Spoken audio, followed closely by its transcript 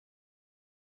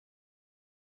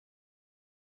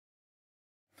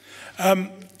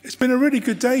It's been a really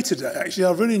good day today, actually.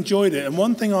 I've really enjoyed it. And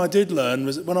one thing I did learn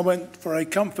was that when I went for a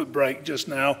comfort break just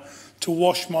now to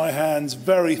wash my hands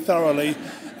very thoroughly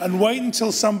and wait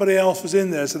until somebody else was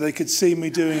in there so they could see me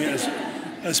doing it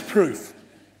as proof.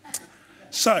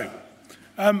 So,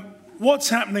 what's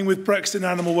happening with Brexit and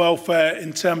animal welfare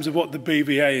in terms of what the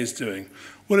BVA is doing?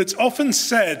 Well, it's often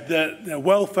said that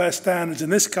welfare standards in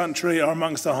this country are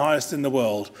amongst the highest in the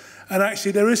world. And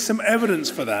actually, there is some evidence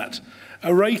for that.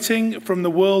 A rating from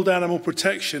the World Animal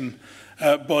Protection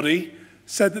body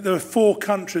said that there are 4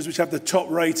 countries which have the top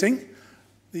rating.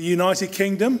 The United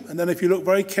Kingdom, and then if you look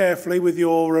very carefully with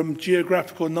your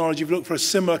geographical knowledge, you've looked for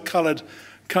similar coloured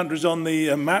countries on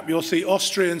the map, you'll see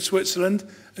Austria and Switzerland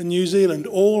and New Zealand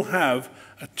all have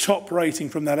a top rating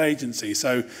from that agency.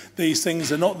 So these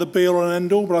things are not the be-all and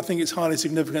end-all, but I think it's highly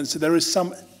significant. So there is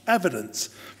some evidence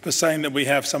for saying that we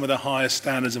have some of the highest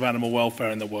standards of animal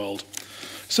welfare in the world.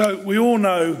 So we all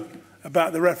know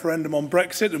about the referendum on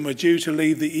Brexit, and we're due to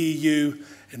leave the EU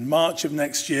in March of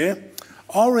next year.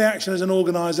 Our reaction as an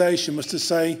organisation was to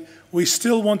say we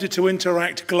still wanted to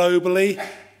interact globally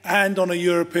and on a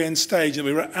European stage, that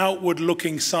we were an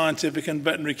outward-looking scientific and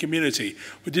veterinary community.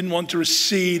 We didn't want to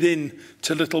recede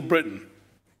into Little Britain.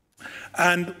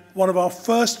 And one of our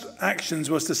first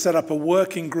actions was to set up a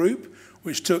working group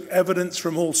which took evidence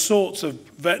from all sorts of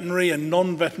veterinary and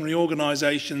non-veterinary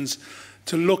organisations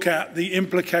to look at the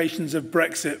implications of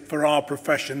Brexit for our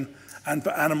profession and for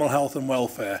animal health and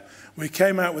welfare. We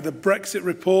came out with a Brexit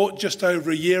report just over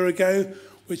a year ago,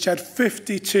 which had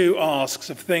 52 asks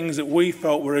of things that we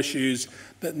felt were issues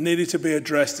that needed to be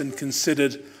addressed and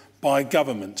considered by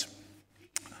government.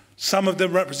 Some of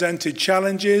them represented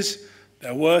challenges.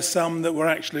 There were some that were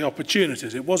actually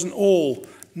opportunities. It wasn't all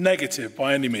negative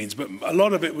by any means, but a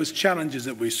lot of it was challenges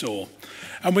that we saw.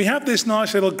 And we have this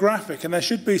nice little graphic, and there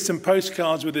should be some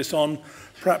postcards with this on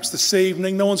perhaps this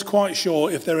evening. No one's quite sure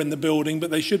if they're in the building, but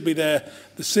they should be there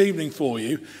this evening for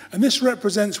you. And this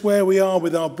represents where we are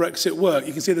with our Brexit work.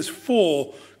 You can see there's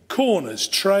 4 corners: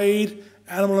 trade,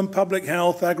 animal and public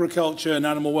health, agriculture and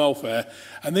animal welfare.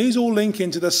 And these all link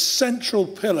into the central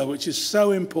pillar, which is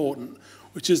so important,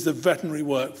 which is the veterinary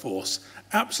workforce.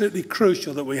 Absolutely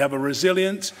crucial that we have a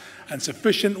resilient and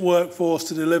sufficient workforce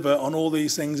to deliver on all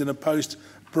these things in a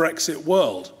post-Brexit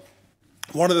world.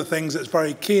 One of the things that's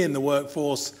very key in the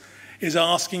workforce is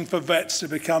asking for vets to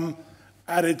become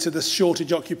added to the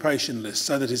shortage occupation list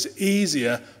so that it's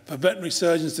easier for veterinary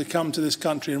surgeons to come to this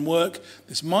country and work.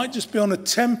 This might just be on a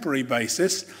temporary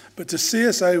basis, but to see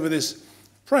us over this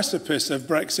precipice of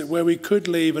Brexit where we could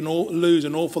leave and lose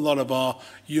an awful lot of our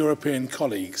European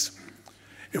colleagues.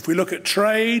 If we look at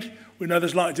trade, we know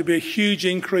there's likely to be a huge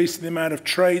increase in the amount of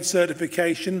trade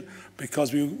certification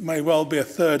because we may well be a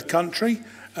third country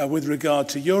with regard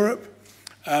to Europe.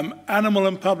 Animal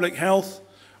and public health,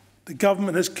 the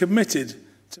government has committed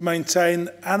to maintain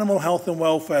animal health and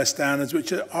welfare standards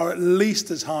which are at least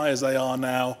as high as they are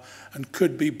now and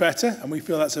could be better, and we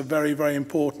feel that's a very, very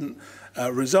important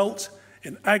result.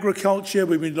 In agriculture,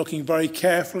 we've been looking very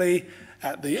carefully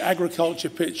at the agriculture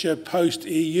picture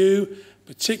post-EU,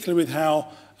 particularly with how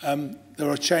there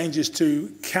are changes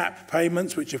to cap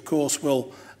payments, which of course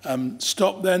will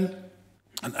stop then.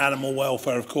 And animal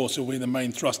welfare, of course, will be the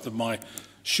main thrust of my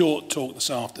short talk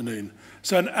this afternoon.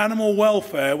 So in animal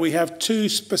welfare, we have 2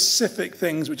 specific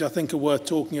things which I think are worth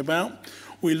talking about.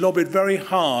 We lobbied very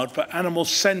hard for animal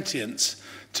sentience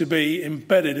to be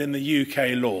embedded in the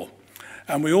UK law.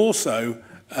 And we also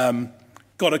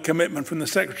got a commitment from the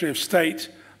Secretary of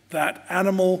State that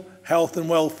animal health and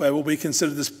welfare will be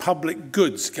considered as public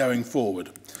goods going forward.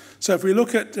 So if we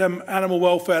look at animal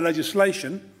welfare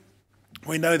legislation,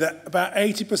 we know that about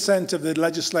 80% of the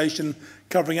legislation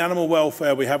covering animal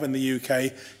welfare we have in the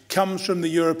UK comes from the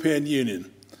European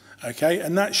Union. Okay?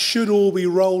 And that should all be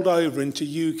rolled over into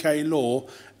UK law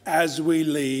as we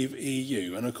leave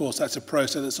EU. And of course, that's a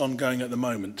process that's ongoing at the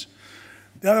moment.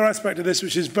 The other aspect of this,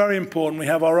 which is very important, we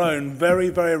have our own very,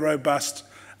 very robust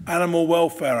Animal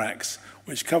Welfare Acts,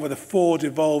 which cover the 4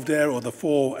 devolved areas, or the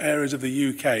 4 areas of the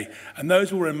UK. And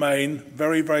those will remain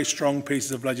very, very strong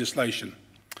pieces of legislation.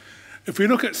 If we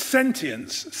look at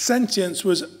sentience, sentience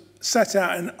was set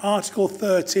out in Article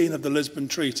 13 of the Lisbon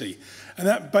Treaty. And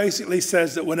that basically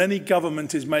says that when any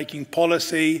government is making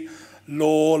policy,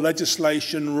 law,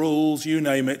 legislation, rules, you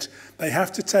name it, they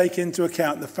have to take into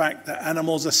account the fact that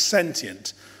animals are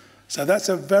sentient. So that's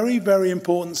a very, very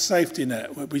important safety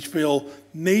net which we feel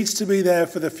needs to be there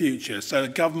for the future. So the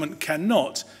government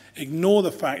cannot ignore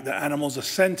the fact that animals are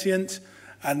sentient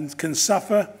and can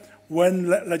suffer when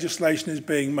legislation is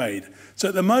being made. So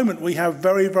at the moment we have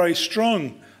very, very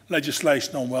strong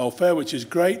legislation on welfare, which is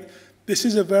great. This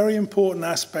is a very important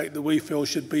aspect that we feel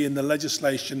should be in the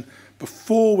legislation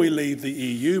before we leave the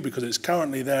EU, because it's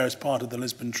currently there as part of the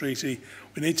Lisbon Treaty.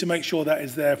 We need to make sure that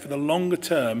is there for the longer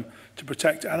term to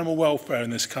protect animal welfare in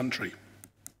this country.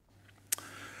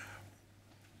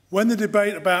 When the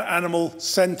debate about animal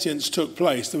sentience took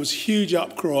place, there was huge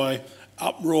outcry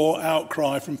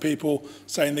from people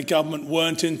saying the government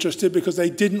weren't interested because they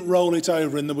didn't roll it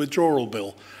over in the withdrawal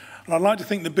bill. And I'd like to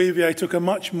think the BVA took a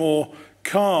much more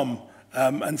calm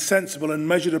and sensible and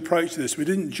measured approach to this. We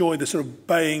didn't join the sort of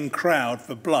baying crowd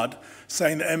for blood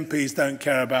saying that MPs don't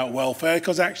care about welfare,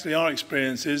 because actually our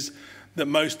experience is that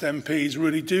most MPs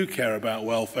really do care about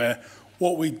welfare.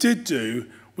 What we did do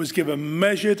was give a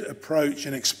measured approach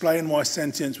and explain why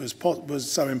sentience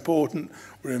was so important.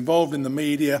 We're involved in the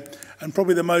media, and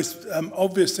probably the most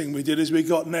obvious thing we did is we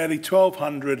got nearly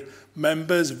 1,200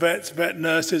 members, vets, vet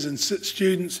nurses and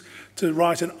students to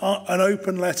write an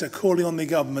open letter calling on the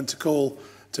government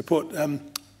to put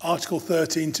Article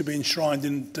 13 to be enshrined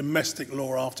in domestic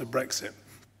law after Brexit.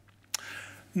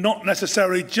 Not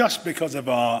necessarily just because of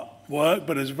our work,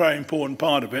 but as a very important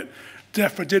part of it.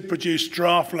 DEFRA did produce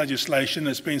draft legislation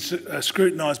that's been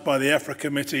scrutinised by the EFRA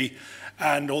committee,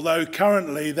 and although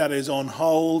currently that is on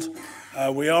hold,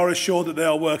 we are assured that they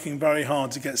are working very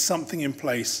hard to get something in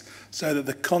place so that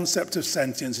the concept of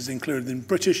sentience is included in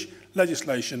British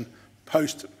legislation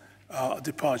post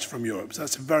departure from Europe. So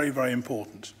that's very, very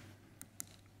important.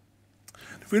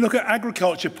 If we look at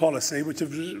agriculture policy, which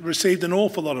have received an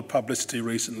awful lot of publicity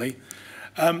recently,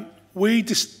 we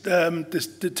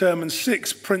determined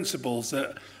 6 principles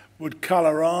that would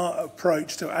colour our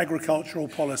approach to agricultural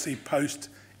policy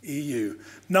post-EU.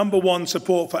 Number 1,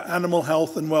 support for animal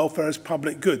health and welfare as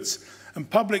public goods. And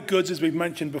public goods, as we've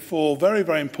mentioned before, very,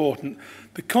 very important.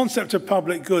 The concept of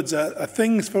public goods are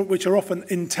things which are often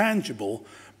intangible,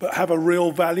 but have a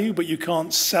real value, but you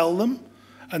can't sell them.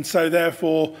 And so,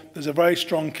 therefore, there's a very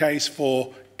strong case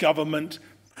for government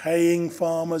paying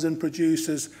farmers and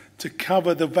producers to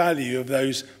cover the value of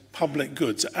those public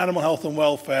goods. Animal health and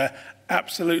welfare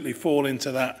absolutely fall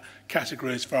into that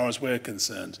category as far as we're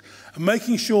concerned. And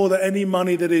making sure that any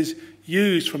money that is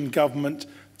used from government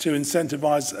to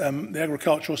incentivise the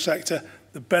agricultural sector,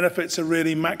 the benefits are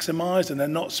really maximised and they're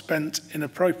not spent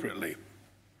inappropriately.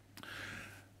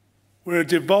 We're a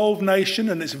devolved nation,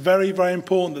 and it's very, very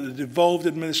important that the devolved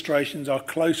administrations are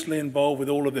closely involved with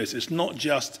all of this. It's not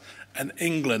just an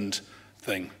England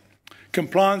thing.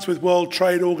 Compliance with World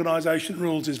Trade Organization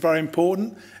rules is very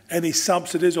important. Any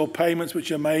subsidies or payments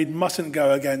which are made mustn't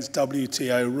go against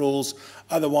WTO rules,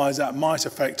 otherwise that might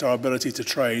affect our ability to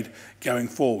trade going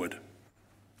forward.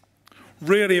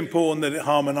 Really important that it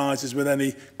harmonises with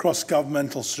any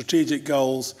cross-governmental strategic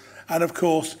goals, and of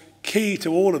course, key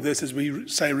to all of this, as we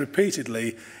say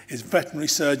repeatedly, is veterinary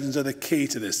surgeons are the key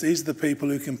to this. These are the people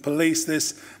who can police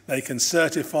this, they can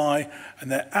certify,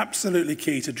 and they're absolutely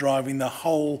key to driving the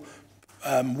whole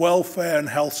welfare and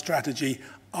health strategy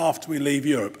after we leave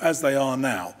Europe, as they are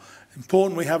now.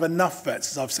 Important we have enough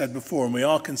vets, as I've said before, and we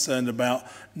are concerned about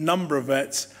number of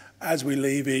vets. As we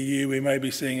leave EU, we may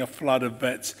be seeing a flood of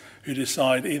vets who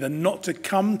decide either not to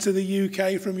come to the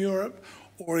UK from Europe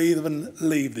or even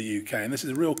leave the UK, and this is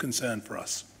a real concern for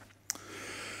us.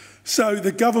 So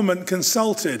the government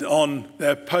consulted on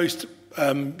their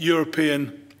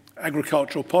post-European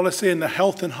agricultural policy in the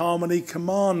Health and Harmony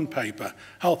Command paper.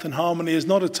 Health and Harmony is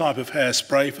not a type of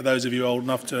hairspray, for those of you old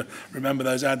enough to remember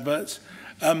those adverts.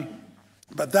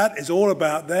 But that is all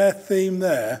about, their theme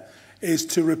there is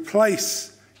to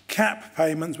replace cap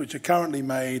payments which are currently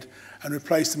made and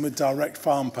replace them with direct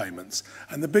farm payments.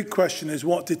 And the big question is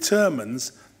what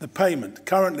determines the payment.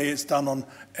 Currently it's done on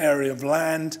area of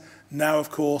land. Now, of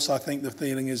course, I think the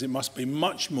feeling is it must be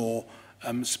much more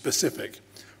specific.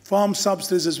 Farm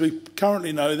subsidies as we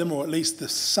currently know them, or at least the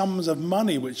sums of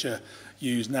money which are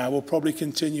used now, will probably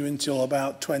continue until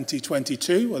about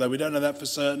 2022, although we don't know that for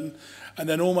certain, and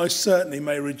then almost certainly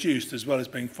may reduce as well as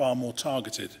being far more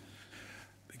targeted.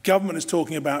 Government is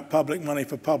talking about public money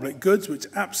for public goods, which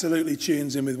absolutely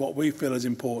tunes in with what we feel is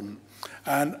important.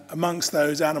 And amongst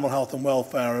those, animal health and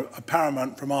welfare are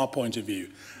paramount from our point of view.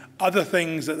 Other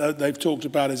things that they've talked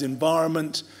about is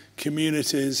environment,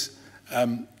 communities,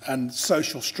 and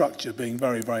social structure being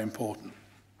very, very important.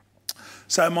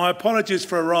 So my apologies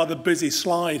for a rather busy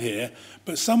slide here,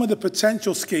 but some of the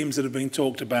potential schemes that have been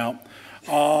talked about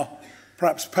are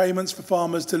perhaps payments for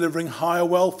farmers delivering higher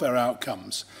welfare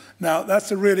outcomes. Now,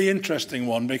 that's a really interesting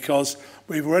one because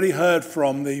we've already heard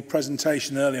from the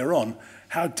presentation earlier on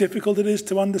how difficult it is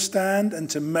to understand and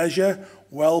to measure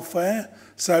welfare.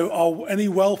 So any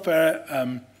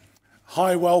welfare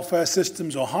high welfare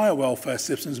systems or higher welfare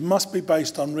systems must be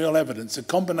based on real evidence, a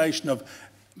combination of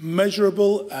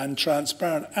measurable and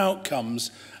transparent outcomes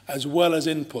as well as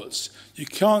inputs. You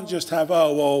can't just have,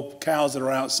 oh, well, cows that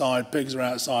are outside, pigs are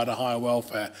outside, are higher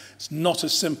welfare. It's not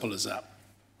as simple as that.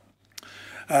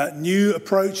 New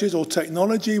approaches or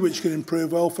technology which can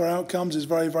improve welfare outcomes is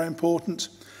very, very important.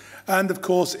 And, of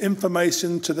course,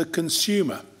 information to the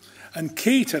consumer. And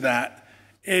key to that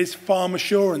is farm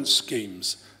assurance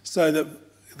schemes, so that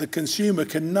the consumer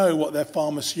can know what their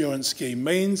farm assurance scheme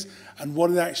means and what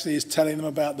it actually is telling them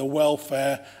about the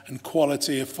welfare and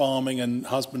quality of farming and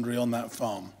husbandry on that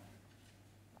farm.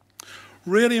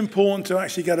 Really important to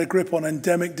actually get a grip on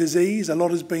endemic disease. A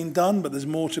lot has been done, but there's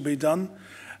more to be done.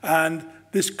 And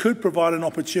this could provide an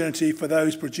opportunity for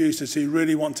those producers who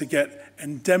really want to get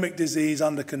endemic disease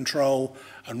under control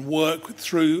and work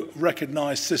through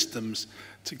recognised systems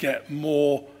to get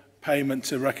more payment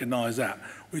to recognise that.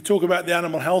 We talk about the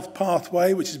animal health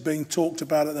pathway, which is being talked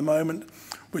about at the moment,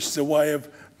 which is a way of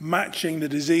matching the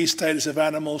disease status of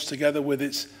animals together with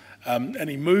its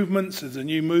any movements. There's a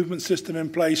new movement system in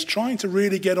place, trying to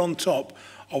really get on top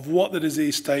of what the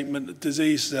disease statement,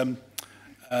 disease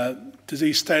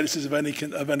statuses of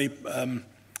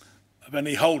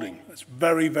any holding. That's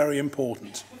very, very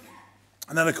important.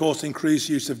 And then, of course, increased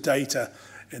use of data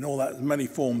in all that, many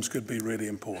forms could be really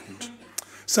important.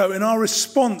 So in our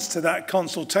response to that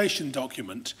consultation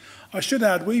document, I should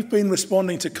add, we've been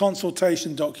responding to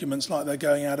consultation documents like they're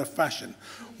going out of fashion.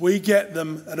 We get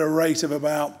them at a rate of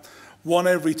about 1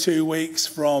 every 2 weeks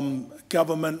from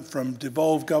government, from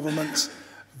devolved governments.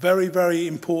 Very, very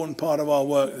important part of our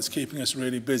work that's keeping us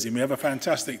really busy. We have a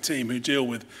fantastic team who deal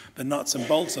with the nuts and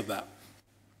bolts of that.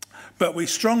 But we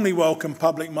strongly welcome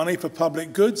public money for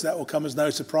public goods. That will come as no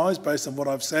surprise based on what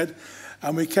I've said.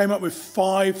 And we came up with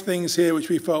 5 things here which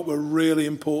we felt were really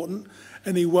important.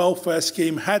 Any welfare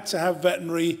scheme had to have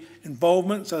veterinary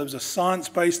involvement, so there was a science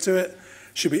base to it.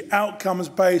 Should be outcomes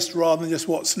based rather than just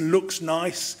what looks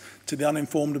nice to the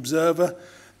uninformed observer.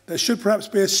 There should perhaps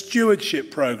be a stewardship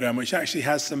programme which actually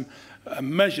has some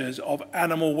measures of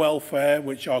animal welfare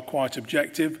which are quite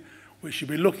objective. We should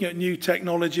be looking at new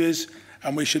technologies,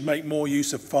 and we should make more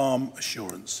use of farm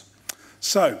assurance.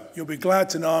 So, you'll be glad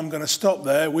to know I'm going to stop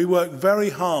there. We work very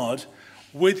hard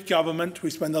with government.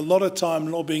 We spend a lot of time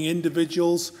lobbying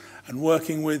individuals and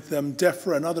working with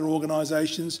DEFRA and other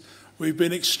organisations. We've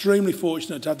been extremely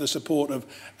fortunate to have the support of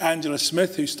Angela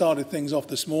Smith, who started things off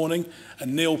this morning,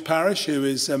 and Neil Parrish, who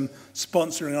is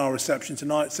sponsoring our reception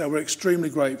tonight. So we're extremely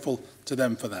grateful to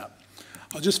them for that.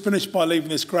 I'll just finish by leaving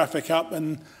this graphic up,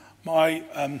 and my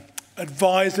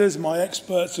advisors, my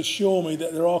experts assure me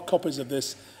that there are copies of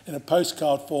this in a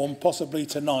postcard form, possibly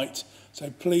tonight.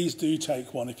 So please do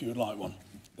take one if you would like one.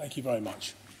 Thank you very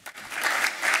much.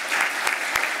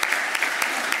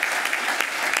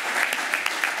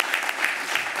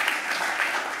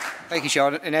 Thank you,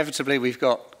 John. Inevitably, we've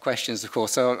got questions, of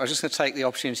course, so I'm just going to take the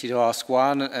opportunity to ask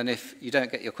one, and if you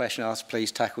don't get your question asked,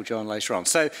 please tackle John later on.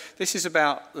 So this is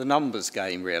about the numbers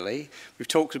game, really. We've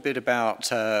talked a bit about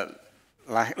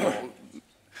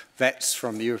vets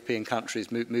from the European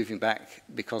countries moving back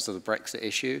because of the Brexit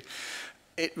issue.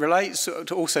 It relates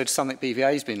also to something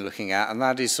BVA has been looking at, and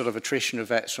that is sort of attrition of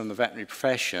vets from the veterinary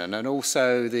profession, and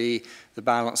also the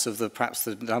balance of perhaps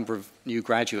the number of new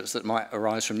graduates that might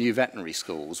arise from new veterinary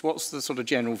schools. What's the sort of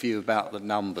general view about the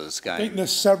numbers game? I think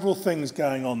there's several things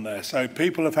going on there. So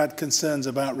people have had concerns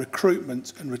about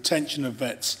recruitment and retention of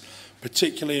vets,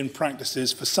 particularly in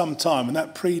practices, for some time, and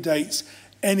that predates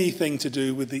anything to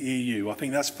do with the EU. I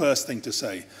think that's first thing to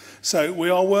say. So we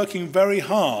are working very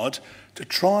hard to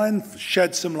try and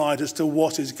shed some light as to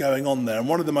what is going on there. And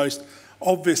one of the most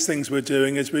obvious things we're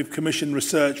doing is we've commissioned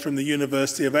research from the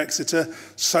University of Exeter,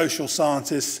 social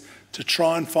scientists, to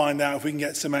try and find out if we can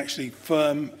get some actually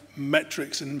firm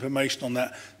metrics and information on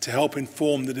that to help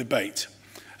inform the debate.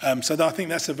 So I think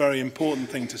that's a very important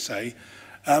thing to say.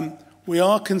 We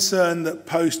are concerned that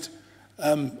post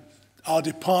our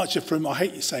departure from, I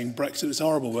hate you saying Brexit, it's a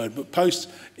horrible word, but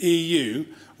post-EU,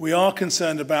 we are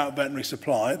concerned about veterinary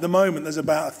supply. At the moment, there's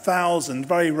about 1,000,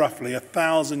 very roughly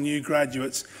 1,000 new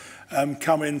graduates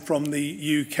come in from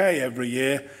the UK every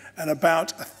year, and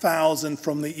about 1,000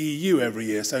 from the EU every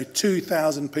year. So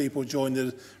 2,000 people join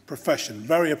the profession,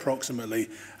 very approximately,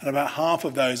 and about half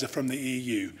of those are from the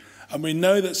EU. And we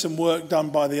know that some work done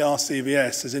by the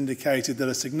RCVS has indicated that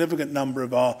a significant number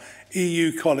of our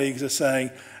EU colleagues are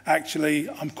saying, actually,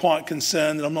 I'm quite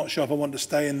concerned and I'm not sure if I want to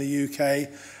stay in the UK.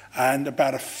 And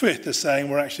about a fifth are saying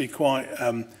we're actually quite,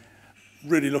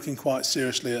 really looking quite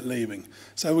seriously at leaving.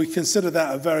 So we consider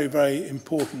that a very, very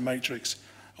important matrix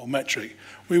or metric.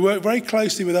 We work very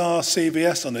closely with our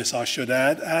CVS on this, I should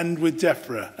add, and with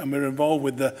DEFRA, and we're involved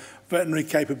with the Veterinary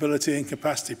Capability and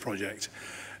Capacity Project.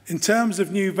 In terms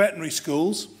of new veterinary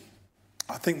schools,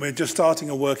 I think we're just starting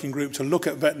a working group to look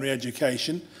at veterinary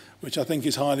education, which I think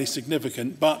is highly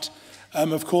significant, but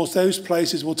of course those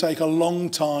places will take a long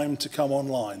time to come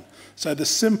online. So the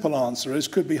simple answer is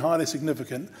could be highly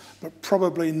significant, but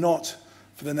probably not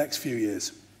for the next few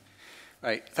years.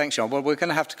 Right, thanks, John. Well, we're going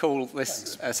to have to call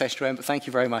this session to end, but thank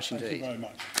you very much indeed. Thank you very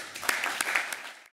much.